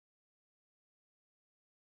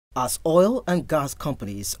As oil and gas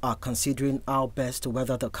companies are considering how best to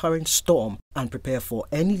weather the current storm and prepare for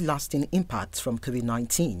any lasting impacts from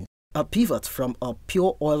COVID-19, a pivot from a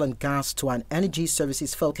pure oil and gas to an energy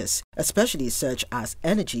services focus, especially such as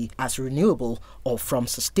energy as renewable or from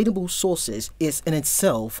sustainable sources, is in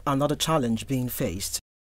itself another challenge being faced.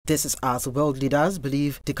 This is as world leaders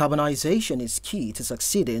believe decarbonization is key to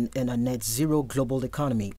succeeding in a net zero global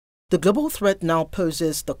economy. The global threat now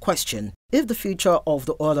poses the question if the future of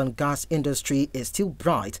the oil and gas industry is still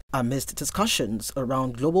bright amidst discussions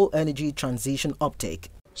around global energy transition uptake.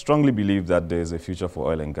 Strongly believe that there is a future for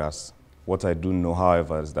oil and gas. What I do know,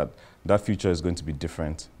 however, is that that future is going to be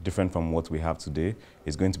different from what we have today.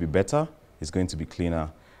 It's going to be better, it's going to be cleaner.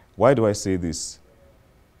 Why do I say this?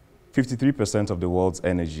 53% of the world's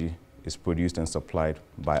energy is produced and supplied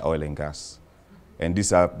by oil and gas. And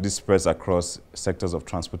this spreads across sectors of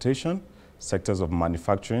transportation, sectors of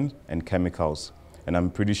manufacturing, and chemicals. And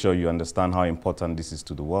I'm pretty sure you understand how important this is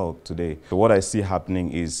to the world today. So what I see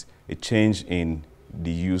happening is a change in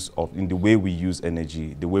the way we use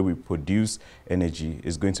energy, the way we produce energy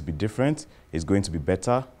is going to be different, it's going to be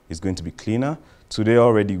better, it's going to be cleaner. Today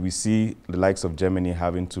already we see the likes of Germany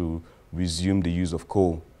having to resume the use of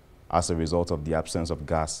coal as a result of the absence of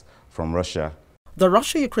gas from Russia. The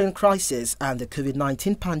Russia-Ukraine crisis and the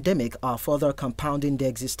COVID-19 pandemic are further compounding the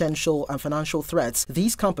existential and financial threats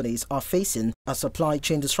these companies are facing as supply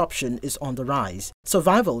chain disruption is on the rise.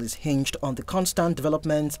 Survival is hinged on the constant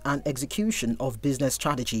development and execution of business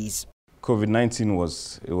strategies. COVID-19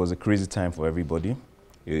 was a crazy time for everybody.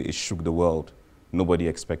 It shook the world. Nobody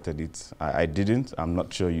expected it. I didn't. I'm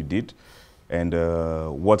not sure you did. And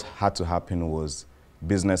what had to happen was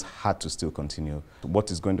business had to still continue. What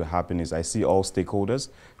is going to happen is I see all stakeholders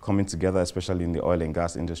coming together, especially in the oil and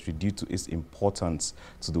gas industry, due to its importance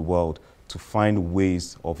to the world, to find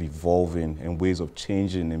ways of evolving and ways of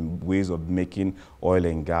changing and ways of making oil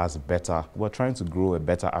and gas better. We're trying to grow a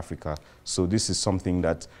better Africa. So this is something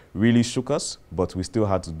that really shook us, but we still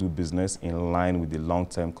had to do business in line with the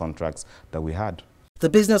long-term contracts that we had. The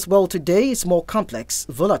business world today is more complex,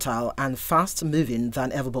 volatile and fast-moving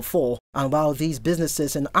than ever before. And while these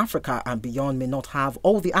businesses in Africa and beyond may not have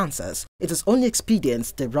all the answers, it is only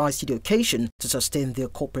expedient they rise to the occasion to sustain their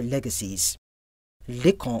corporate legacies.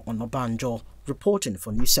 Lekan Onabanjo, reporting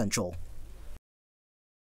for News Central.